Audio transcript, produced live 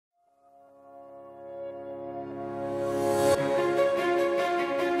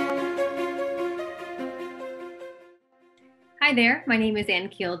Hi there, my name is Ann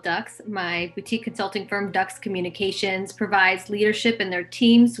Keil Dux. My boutique consulting firm, Dux Communications, provides leadership and their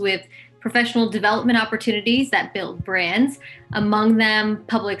teams with professional development opportunities that build brands, among them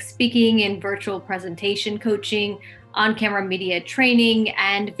public speaking and virtual presentation coaching, on-camera media training,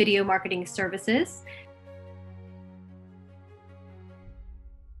 and video marketing services.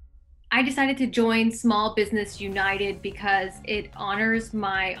 I decided to join Small Business United because it honors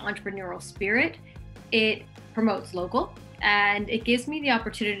my entrepreneurial spirit. It promotes local, and it gives me the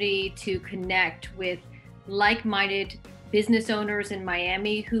opportunity to connect with like-minded business owners in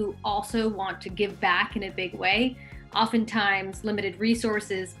Miami who also want to give back in a big way. Oftentimes, limited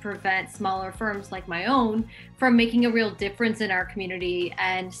resources prevent smaller firms like my own from making a real difference in our community,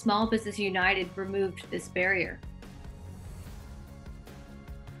 and Small Business United removed this barrier.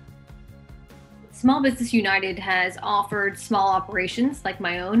 Small Business United has offered small operations like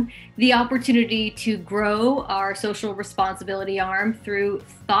my own the opportunity to grow our social responsibility arm through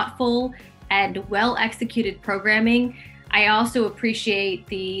thoughtful and well-executed programming. I also appreciate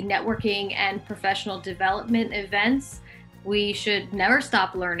the networking and professional development events. We should never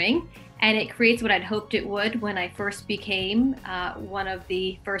stop learning, and it creates what I'd hoped it would when I first became one of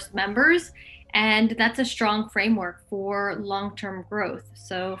the first members. And that's a strong framework for long-term growth.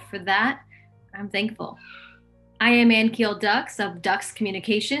 So for that, I'm thankful. I am Ann Keil Dux of Dux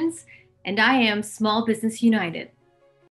Communications, and I am Small Business United.